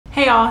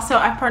y'all, so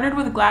I partnered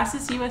with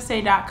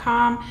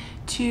glassesusa.com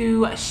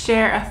to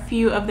share a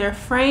few of their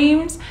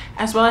frames,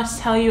 as well as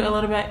tell you a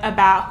little bit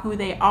about who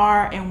they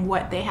are and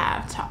what they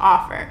have to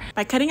offer.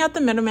 By cutting out the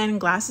middleman,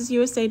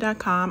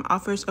 glassesusa.com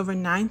offers over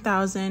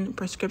 9,000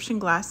 prescription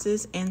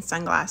glasses and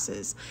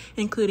sunglasses,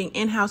 including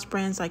in-house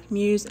brands like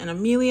Muse and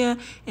Amelia,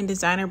 and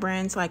designer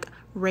brands like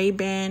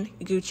Ray-Ban,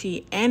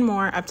 Gucci, and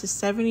more, up to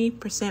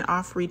 70%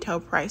 off retail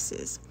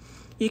prices.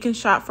 You can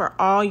shop for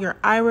all your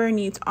eyewear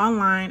needs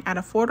online at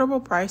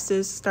affordable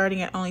prices,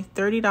 starting at only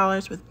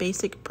 $30 with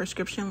basic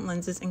prescription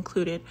lenses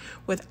included,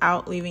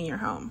 without leaving your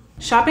home.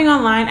 Shopping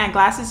online at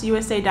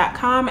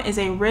glassesusa.com is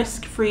a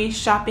risk-free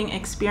shopping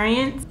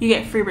experience. You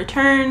get free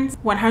returns,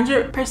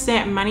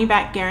 100%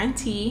 money-back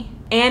guarantee,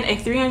 and a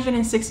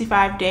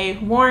 365-day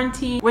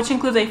warranty, which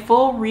includes a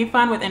full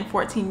refund within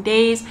 14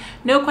 days,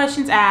 no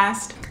questions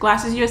asked.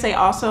 Glasses USA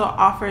also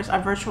offers a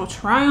virtual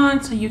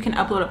try-on, so you can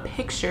upload a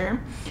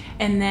picture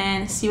and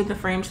then see what the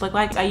frames look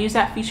like. I use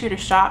that feature to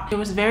shop. It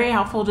was very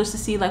helpful just to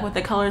see like what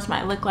the colors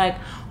might look like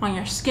on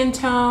your skin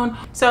tone.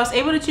 So I was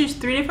able to choose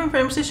 3 different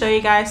frames to show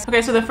you guys.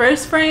 Okay, so the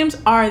first frames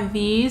are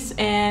these,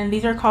 and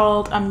these are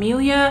called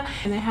Amelia,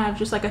 and they have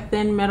just like a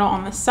thin metal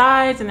on the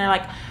sides, and they're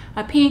like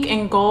a pink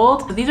and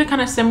gold. These are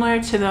kind of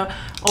similar to the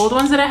old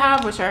ones that I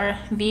have, which are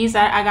these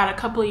that I got a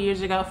couple of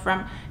years ago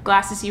from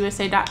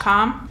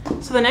glassesusa.com.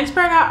 So the next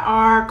pair I got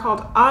are called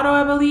Auto,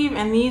 I believe,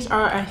 and these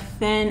are a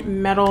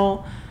thin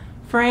metal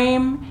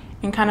frame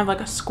and kind of like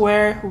a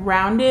square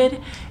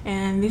rounded,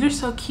 and these are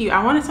so cute.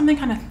 I wanted something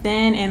kind of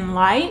thin and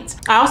light.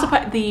 I also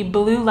put the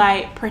blue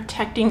light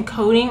protecting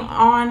coating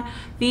on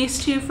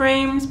these 2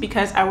 frames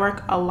because I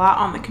work a lot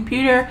on the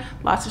computer,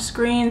 lots of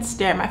screens,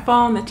 stare at my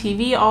phone, the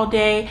TV all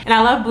day, and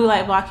I love blue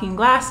light blocking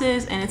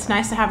glasses, and it's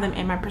nice to have them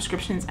in my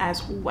prescriptions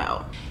as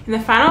well. And the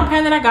final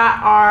pair that I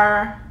got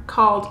are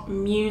called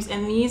Muse,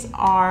 and these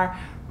are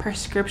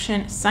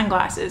prescription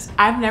sunglasses.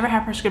 I've never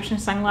had prescription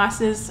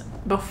sunglasses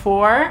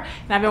before,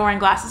 and I've been wearing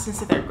glasses since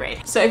the 3rd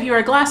grade. So if you are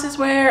a glasses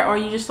wearer, or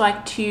you just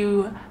like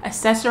to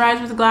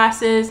accessorize with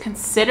glasses,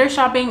 consider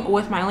shopping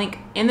with my link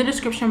in the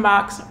description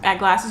box at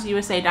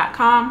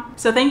glassesusa.com.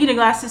 So thank you to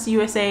Glasses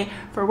USA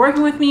for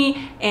working with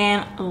me,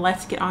 and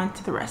let's get on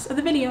to the rest of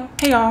the video.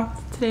 Hey y'all,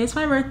 today is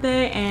my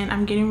birthday and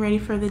I'm getting ready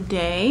for the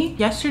day.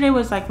 Yesterday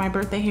was like my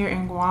birthday here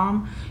in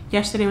Guam.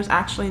 Yesterday was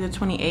actually the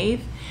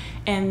 28th.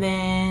 And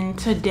then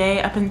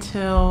today up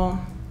until,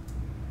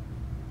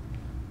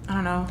 I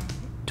don't know,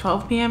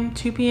 12 p.m.,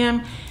 2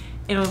 p.m.,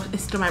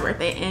 it's still my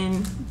birthday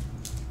in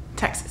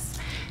Texas.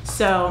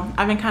 So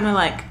I've been kind of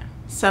like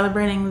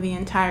celebrating the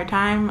entire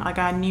time. Like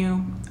I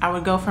knew I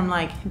would go from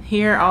like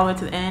here all the way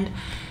to the end,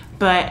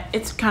 but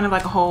it's kind of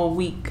like a whole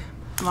week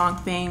long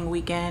thing,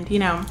 weekend, you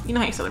know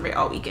how you celebrate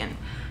all weekend.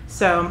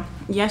 So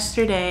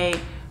yesterday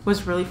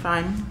was really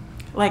fun.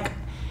 Like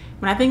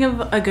when I think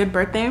of a good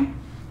birthday,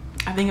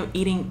 I think of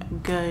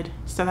eating good.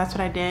 So that's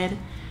what I did.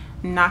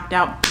 Knocked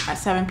out at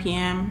 7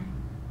 p.m.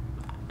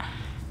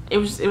 It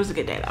was a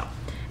good day though.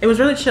 It was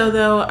really chill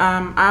though.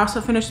 I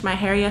also finished my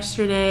hair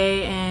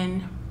yesterday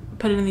and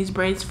put it in these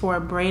braids for a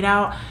braid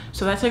out.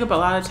 So that took up a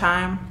lot of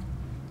time.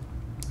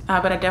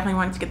 But I definitely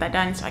wanted to get that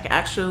done so I could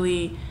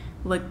actually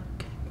look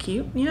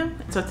cute, you know?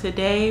 So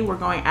today we're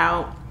going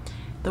out.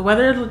 The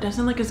weather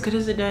doesn't look as good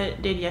as it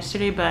did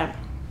yesterday, but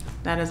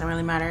that doesn't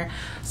really matter.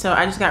 So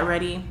I just got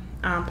ready,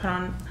 put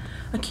on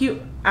a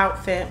cute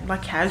outfit,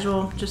 like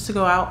casual, just to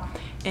go out,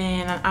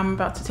 and I'm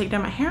about to take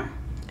down my hair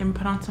and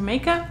put on some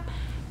makeup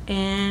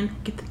and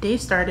get the day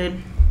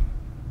started.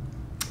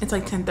 It's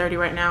like 10:30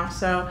 right now,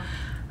 so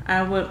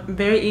I was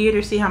very eager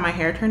to see how my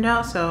hair turned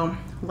out, so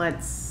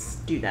let's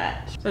do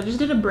that. So I just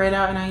did a braid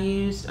out, and I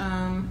used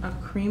a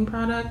cream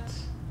product,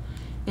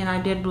 and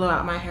I did blow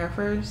out my hair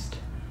first.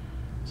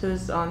 So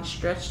this is on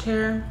stretched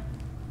hair,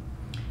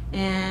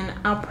 and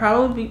I'll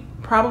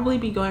probably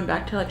be going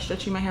back to like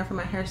stretching my hair for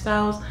my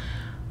hairstyles.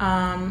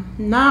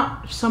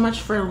 Not so much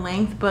for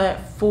length,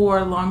 but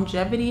for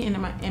longevity in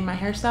my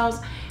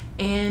hairstyles,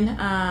 and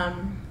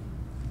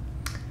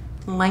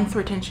length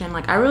retention.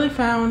 Like I really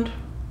found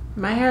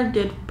my hair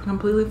did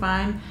completely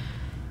fine.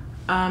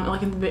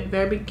 Like in the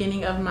very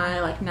beginning of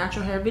my like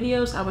natural hair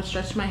videos, I would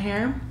stretch my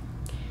hair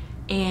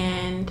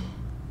and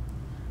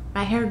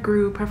my hair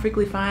grew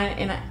perfectly fine,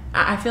 and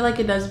I feel like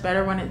it does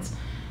better when it's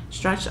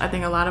stretched. I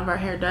think a lot of our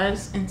hair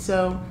does, and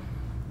so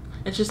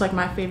it's just like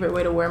my favorite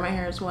way to wear my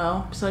hair as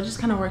well. So it just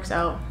kind of works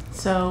out.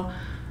 So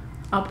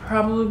I'll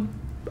probably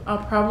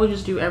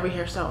just do every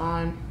hairstyle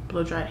on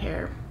blow dried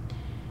hair,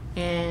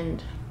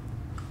 and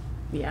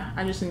yeah,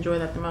 I just enjoy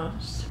that the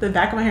most. The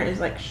back of my hair is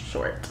like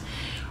short,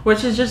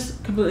 which is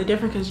just completely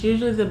different because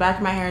usually the back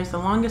of my hair is the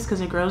longest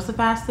because it grows the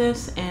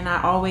fastest, and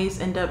I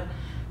always end up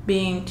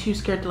being too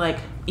scared to like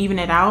even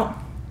it out.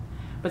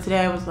 But today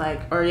I was like,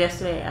 or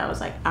yesterday I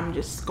was like, I'm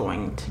just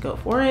going to go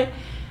for it.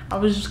 I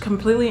was just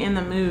completely in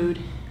the mood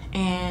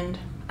and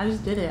I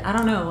just did it. I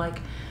don't know, like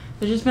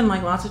there's just been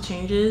like lots of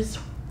changes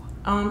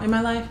in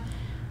my life,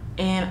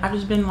 and I've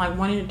just been like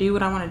wanting to do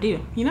what I want to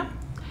do, you know?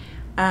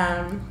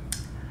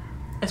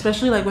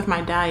 Especially like with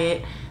my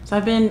diet. So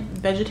I've been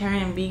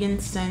vegetarian and vegan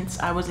since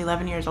I was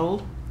 11 years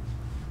old.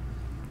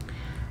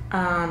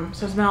 So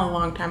it's been a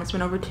long time. It's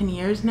been over 10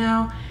 years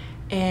now.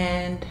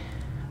 And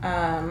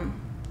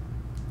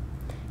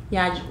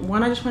yeah,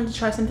 one, I just wanted to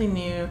try something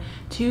new.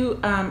 Two,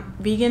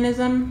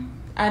 veganism,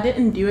 I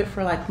didn't do it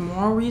for like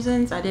moral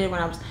reasons. I did it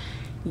when I was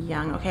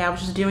young. Okay, I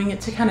was just doing it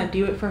to kind of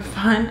do it for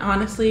fun,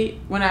 honestly,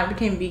 when I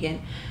became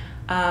vegan.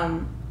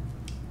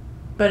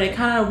 But it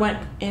kind of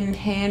went in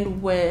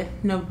hand with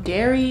no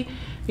dairy,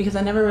 because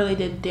I never really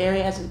did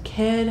dairy as a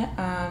kid.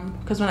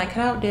 Because when I cut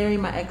out dairy,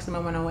 my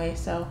eczema went away,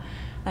 so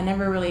I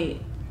never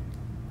really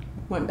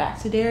went back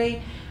to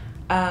dairy.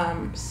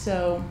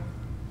 So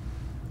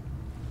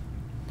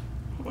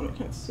I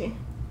can't see.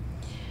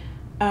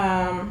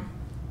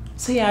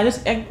 So yeah,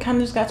 I kind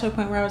of just got to a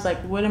point where I was like,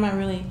 what am I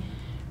really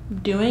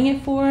doing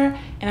it for?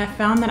 And I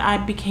found that I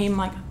became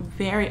like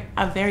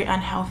a very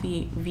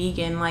unhealthy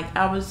vegan. Like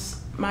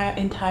my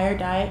entire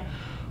diet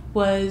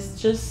was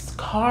just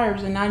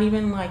carbs, and not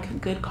even like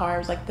good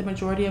carbs. Like the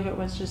majority of it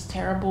was just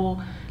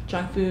terrible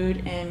junk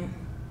food and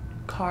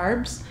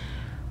carbs.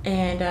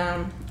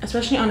 And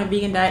especially on a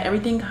vegan diet,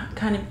 everything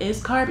kind of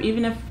is carb.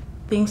 Even if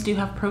things do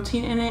have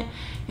protein in it,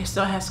 it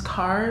still has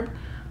carb.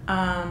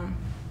 Not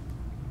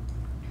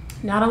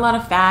a lot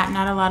of fat,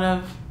 not a lot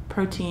of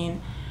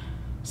protein.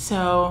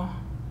 So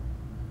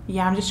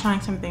yeah, I'm just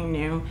trying something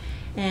new,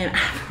 and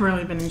I've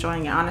really been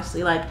enjoying it,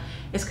 honestly. Like,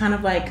 it's kind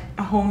of like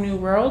a whole new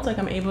world. Like,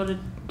 I'm able to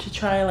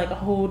try like a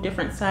whole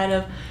different side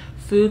of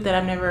food that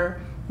I've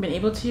never been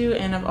able to.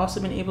 And I've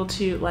also been able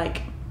to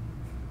like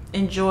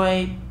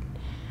enjoy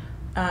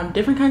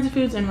different kinds of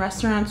foods in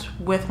restaurants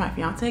with my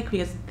fiance,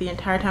 because the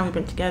entire time we've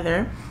been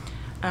together,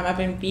 I've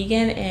been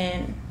vegan,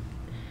 and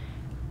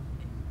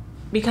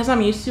because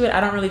I'm used to it, I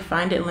don't really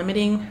find it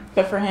limiting.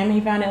 But for him, he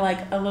found it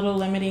like a little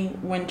limiting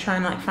when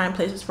trying to like find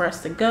places for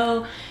us to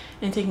go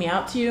and take me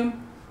out to,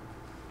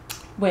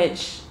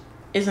 which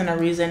isn't a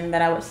reason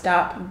that I would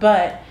stop,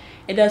 but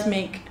it does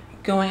make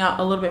going out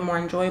a little bit more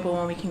enjoyable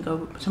when we can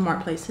go to more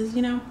places,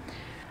 you know.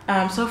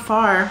 So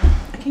far,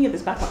 I can't get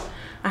this back up.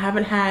 I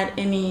haven't had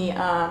any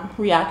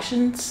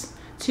reactions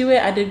to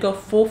it. I did go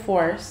full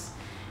force,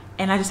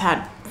 and I just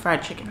had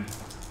fried chicken.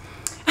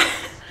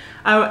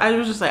 I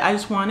was just like, I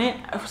just want it.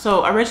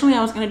 So originally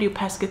I was gonna do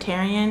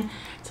pescatarian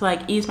to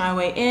like ease my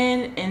way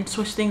in and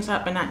switch things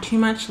up, but not too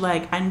much.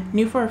 Like, I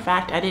knew for a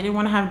fact I didn't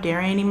want to have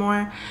dairy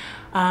anymore.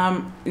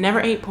 Never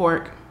ate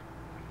pork,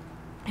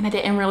 and I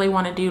didn't really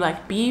want to do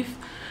like beef,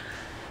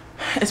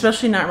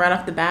 especially not right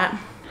off the bat.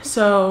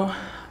 So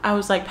I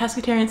was like,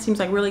 pescatarian seems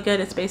like really good.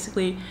 It's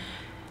basically,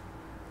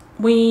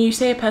 when you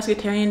say a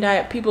pescatarian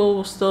diet, people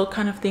will still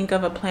kind of think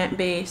of a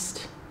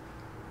plant-based,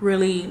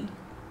 really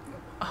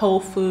whole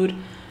food,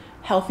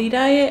 healthy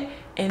diet,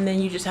 and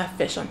then you just have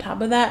fish on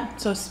top of that.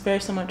 So it's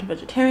very similar to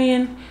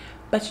vegetarian,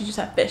 but you just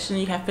have fish, and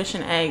you have fish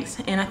and eggs,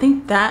 and I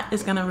think that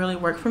is gonna really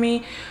work for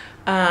me.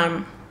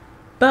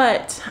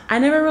 But I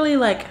never really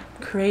like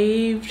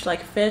craved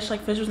like fish.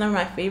 Like, fish was never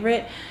my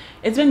favorite.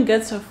 It's been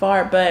good so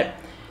far, but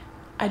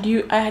I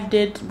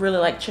did really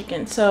like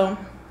chicken. So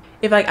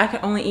if like I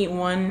could only eat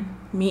one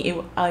meat,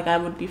 I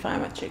would be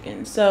fine with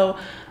chicken. So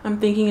I'm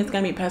thinking it's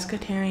gonna be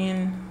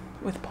pescatarian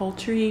with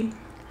poultry,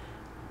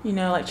 you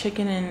know, like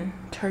chicken and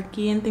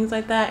turkey and things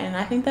like that. And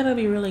I think that'll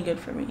be really good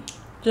for me.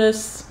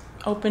 Just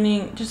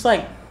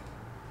like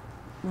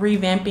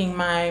revamping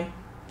my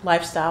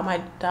lifestyle,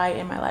 my diet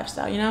and my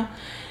lifestyle, you know.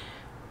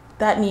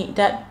 That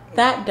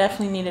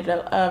definitely needed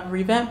a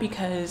revamp,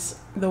 because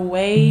the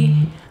way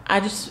I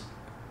just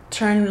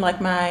turned like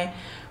my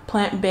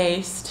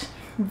plant-based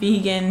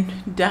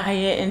vegan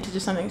diet into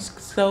just something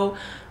so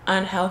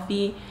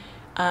unhealthy,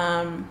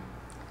 and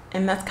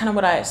that's kind of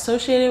what I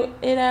associated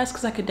it as,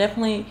 because I could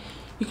definitely,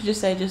 you could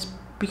just say, just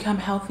become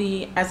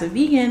healthy as a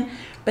vegan,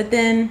 but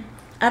then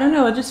I don't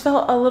know, it just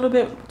felt a little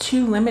bit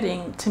too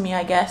limiting to me,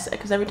 I guess,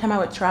 because every time I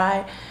would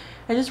try,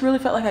 I just really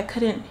felt like I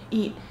couldn't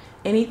eat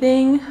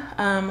anything.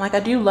 Like,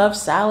 I do love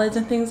salads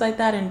and things like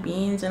that, and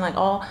beans, and like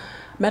all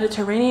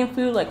Mediterranean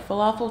food, like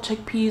falafel,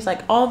 chickpeas,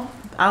 like all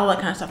that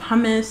kind of stuff,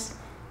 hummus.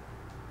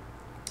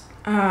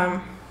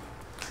 But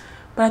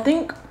I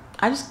think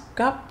I just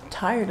got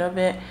tired of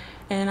it,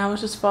 and I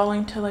was just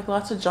falling to like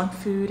lots of junk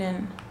food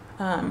and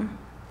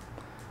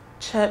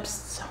chips,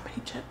 so many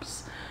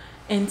chips.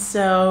 And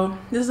so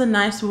this is a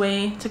nice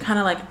way to kind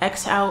of like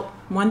X out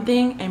one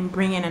thing and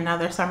bring in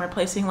another. So I'm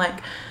replacing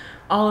like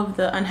all of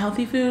the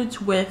unhealthy foods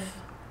with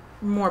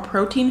more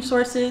protein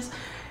sources,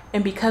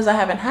 and because I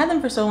haven't had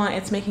them for so long,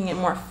 it's making it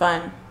more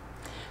fun.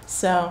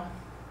 So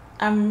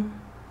I'm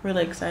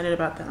really excited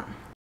about that.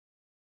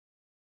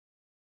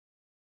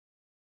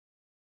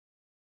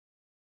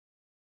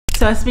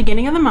 So it's the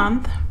beginning of the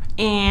month,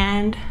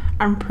 and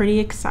I'm pretty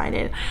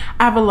excited.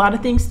 I have a lot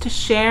of things to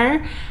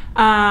share,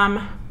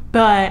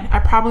 but I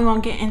probably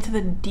won't get into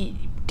the deep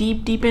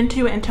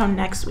into it until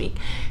next week.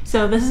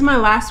 So this is my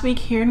last week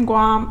here in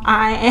Guam.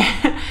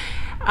 I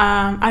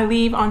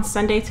leave on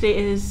Sunday. Today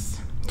is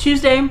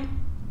Tuesday.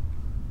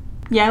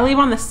 Yeah, I leave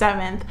on the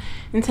 7th.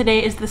 and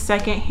today is the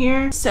 2nd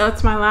here. So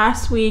it's my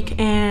last week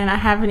and I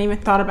haven't even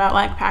thought about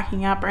like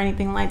packing up or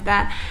anything like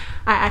that.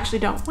 I actually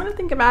don't want to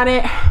think about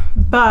it,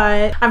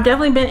 but I've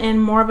definitely been in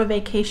more of a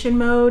vacation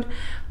mode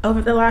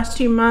over the last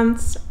 2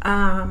 months.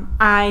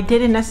 I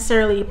didn't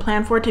necessarily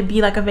plan for it to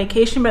be like a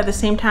vacation, but at the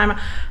same time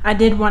I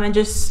did want to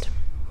just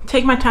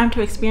take my time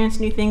to experience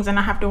new things and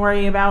not have to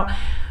worry about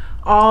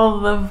all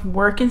the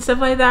work and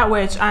stuff like that,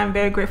 which I'm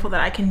very grateful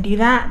that I can do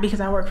that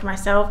because I work for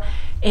myself,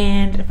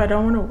 and if I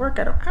don't want to work,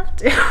 I don't have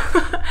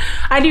to.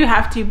 I do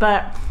have to,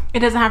 but it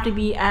doesn't have to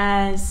be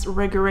as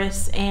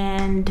rigorous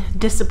and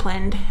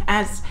disciplined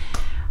as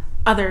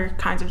other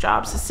kinds of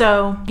jobs.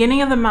 So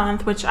beginning of the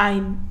month, which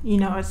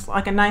it's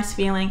like a nice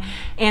feeling,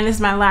 and this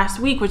is my last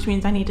week, which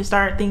means I need to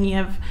start thinking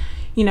of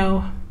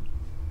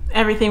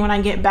everything when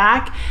I get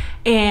back,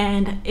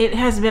 and it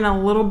has been a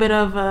little bit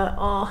of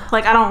a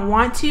like I don't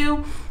want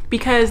to,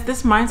 because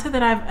this mindset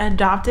that I've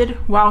adopted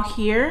while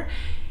here,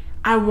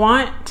 I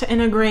want to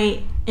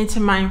integrate into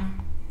my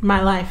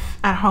life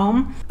at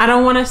home. I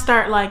don't want to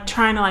start like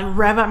trying to like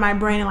rev up my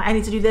brain and like I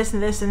need to do this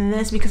and this and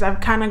this, because I've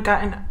kind of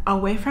gotten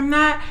away from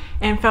that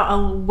and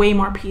felt way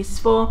more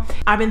peaceful.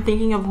 I've been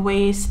thinking of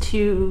ways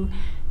to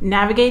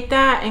navigate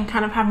that and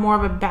kind of have more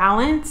of a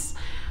balance,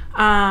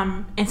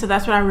 and so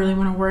that's what I really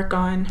want to work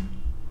on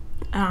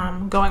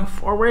going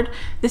forward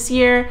this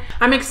year.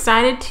 I'm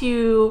excited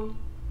to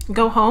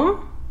go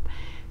home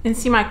and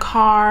see my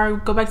car,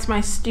 go back to my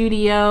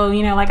studio.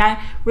 Like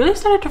I really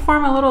started to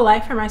form a little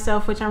life for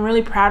myself, which I'm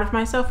really proud of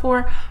myself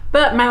for.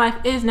 But my life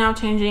is now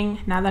changing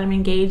now that I'm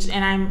engaged,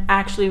 and I'm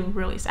actually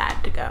really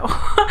sad to go.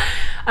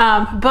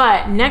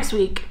 But next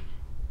week,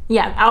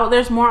 yeah,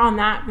 there's more on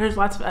that. There's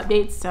lots of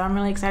updates, so I'm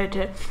really excited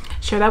to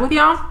share that with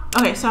y'all.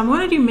 Okay, so I'm going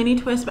to do mini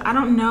twists, but I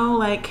don't know,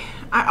 like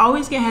I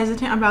always get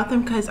hesitant about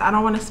them because I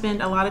don't want to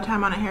spend a lot of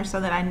time on a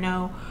hairstyle that I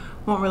know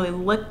won't really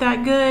look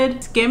that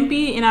good,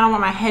 skimpy, and I don't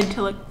want my head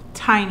to look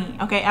tiny.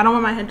 Okay, I don't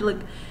want my head to look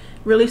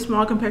really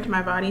small compared to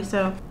my body.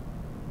 So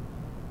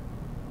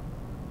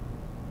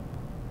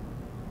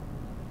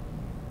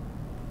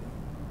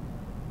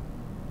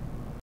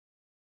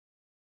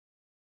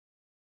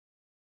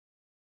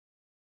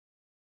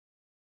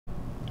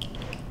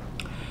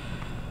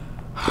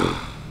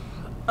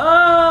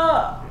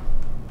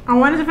I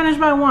wanted to finish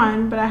by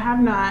 1, but I have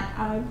not.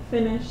 I've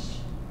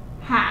finished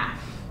half.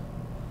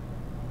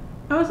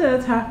 I would say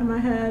that's half of my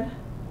head,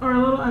 or a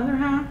little under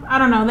half. I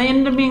don't know. They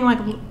ended up being like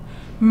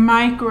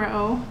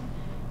micro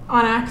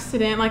on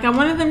accident. Like I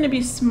wanted them to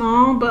be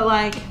small, but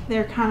like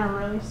they're kind of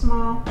really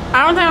small.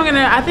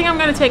 I think I'm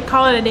gonna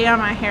call it a day on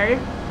my hair.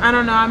 I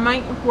don't know. I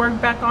might work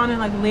back on it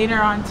like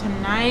later on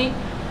tonight,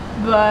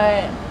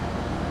 but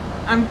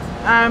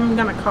I'm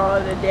gonna call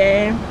it a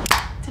day.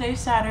 Today's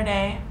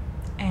Saturday,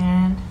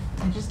 and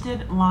I just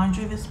did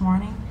laundry this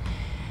morning.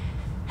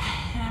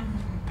 And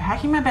I'm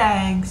packing my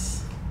bags.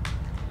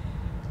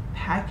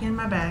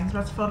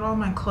 About to fold all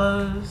my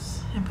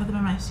clothes and put them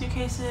in my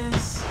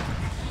suitcases.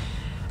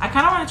 I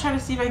kind of want to try to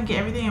see if I can get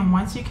everything in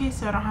one suitcase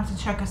so I don't have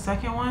to check a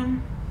second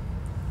one,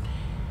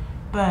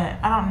 but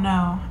I don't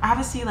know. I have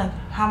to see like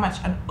how much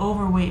an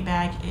overweight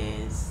bag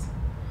is,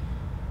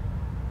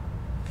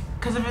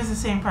 because if it's the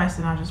same price,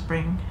 then I'll just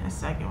bring a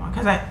second one,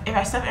 because if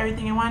I stuff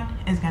everything in one,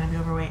 it's gonna be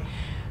overweight.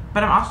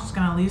 But I'm also just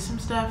gonna leave some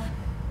stuff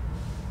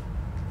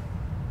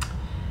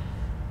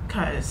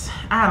because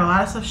I had a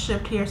lot of stuff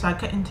shipped here, so I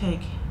couldn't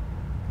take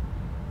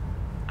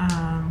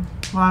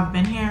while I've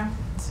been here.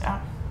 So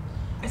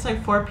it's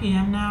like 4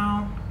 p.m.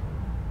 now.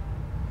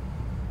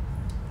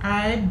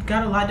 I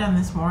got a lot done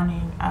this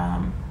morning.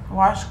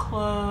 Washed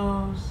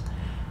clothes.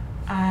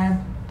 I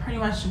pretty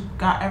much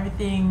got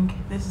everything.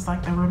 This is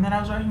like the room that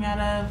I was working out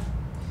of,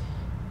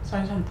 so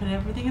I just had to put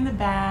everything in the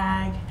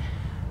bag.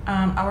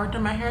 I worked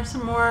on my hair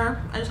some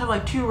more. I just have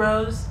like 2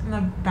 rows in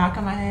the back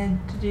of my head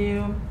to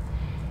do.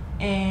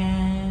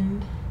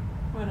 And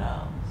what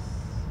else?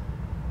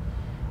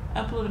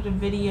 Uploaded a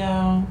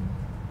video,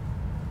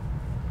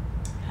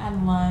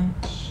 had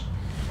lunch.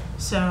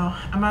 So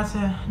I'm about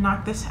to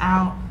knock this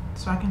out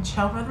so I can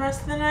chill for the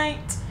rest of the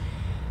night.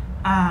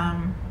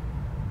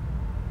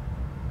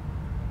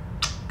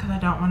 Because I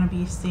don't want to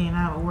be staying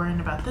out worrying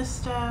about this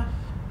stuff.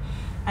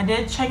 I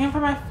did check in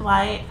for my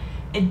flight.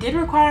 It did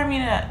require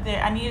me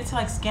I needed to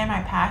like scan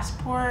my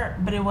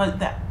passport, but it was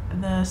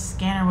the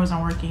scanner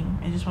wasn't working.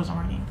 It just wasn't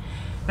working.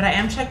 But I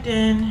am checked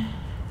in,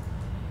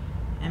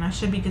 and I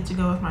should be good to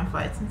go with my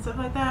flights and stuff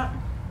like that.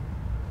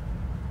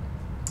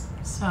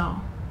 So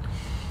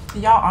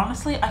y'all,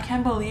 honestly, I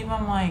can't believe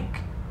I'm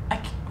like,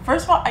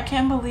 first of all, I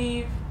can't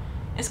believe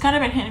it's kind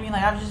of been hitting me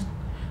like I've just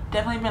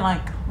definitely been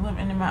like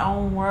living in my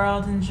own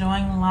world,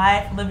 enjoying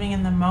life, living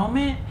in the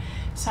moment.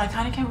 So I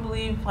kind of can't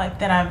believe like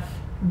that I've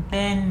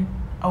been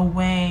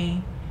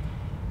away,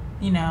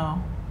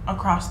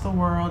 across the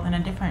world in a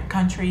different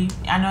country.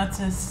 I know it's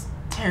a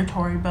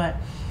territory, but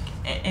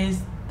it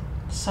is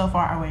so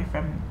far away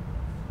from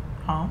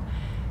home.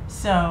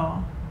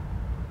 So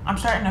I'm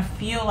starting to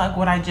feel like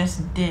what I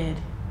just did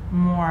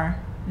more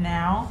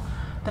now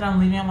that I'm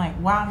leaving. I'm like,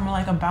 wow, I'm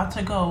like about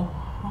to go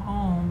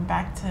home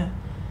back to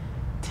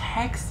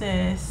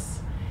Texas.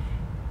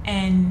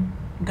 and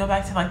go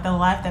back to like the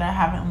life that I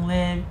haven't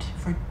lived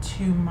for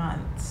 2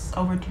 months,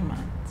 over 2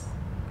 months,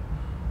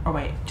 or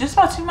wait, just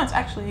about 2 months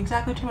actually,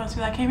 exactly 2 months,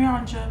 because I came here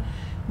on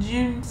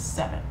June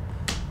 7th.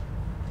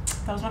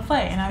 That was my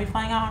flight, and I'll be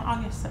flying out on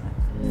August 7th.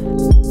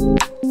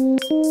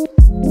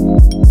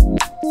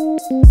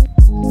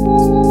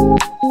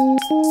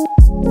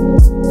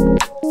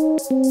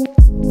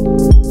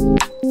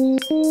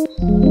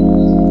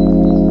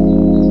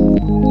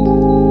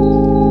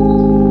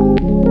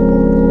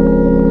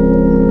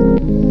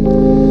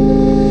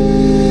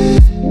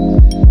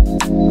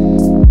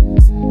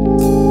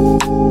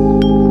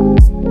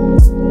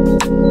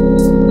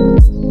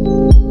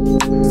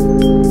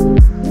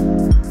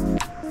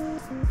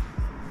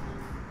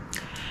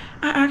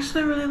 I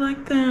actually really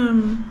like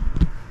them.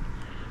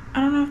 I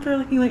don't know if they're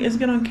looking like it's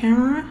good on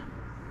camera,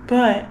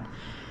 but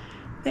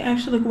they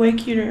actually look way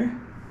cuter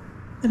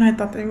than I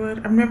thought they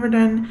would. I've never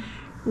done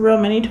real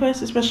mini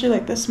twists, especially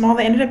like this small.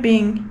 They ended up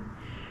being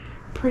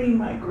pretty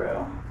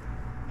micro.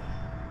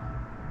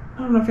 I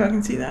don't know if y'all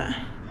can see that,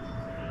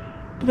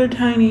 but they're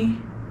tiny.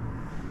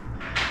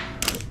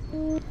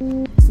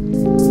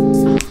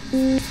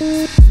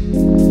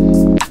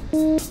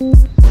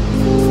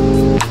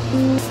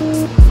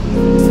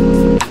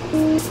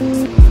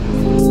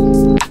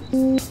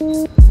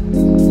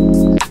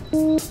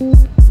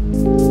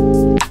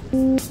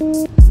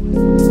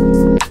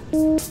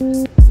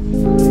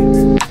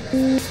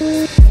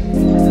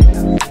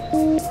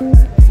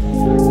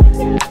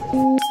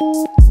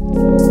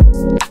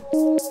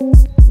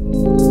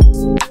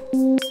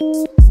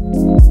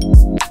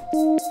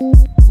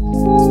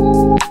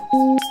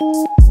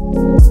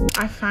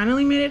 I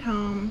finally made it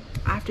home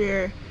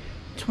after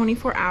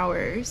 24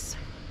 hours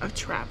of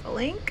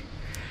traveling.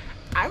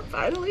 I'm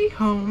finally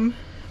home.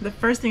 The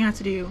first thing I had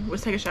to do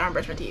was take a shower and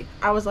brush my teeth.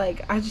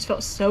 I just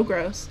felt so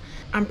gross.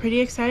 I'm pretty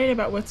excited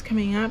about what's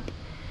coming up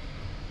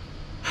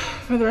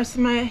for the rest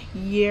of my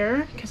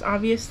year, because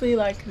obviously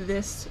like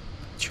this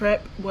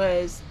trip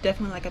was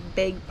definitely like a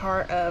big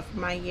part of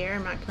my year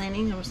and my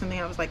planning. It was something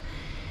I was like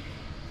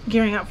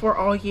gearing up for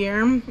all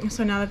year.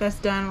 So now that that's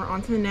done, we're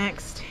on to the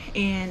next,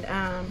 and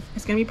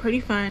it's gonna be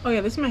pretty fun. Oh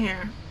yeah, this is my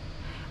hair.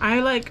 I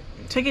like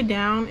took it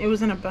down. It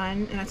was in a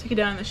bun, and I took it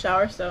down in the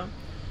shower, so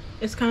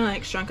it's kind of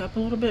like shrunk up a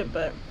little bit,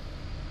 but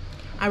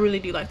I really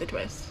do like the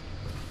twist.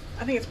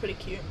 I think it's pretty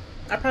cute.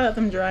 I probably let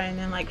them dry and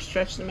then like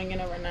stretch them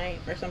again overnight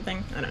or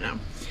something. I don't know,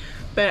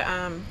 but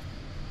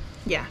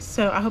yeah,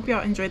 so I hope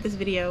y'all enjoyed this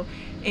video,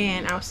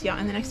 and I'll see y'all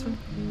in the next one.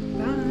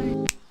 Bye.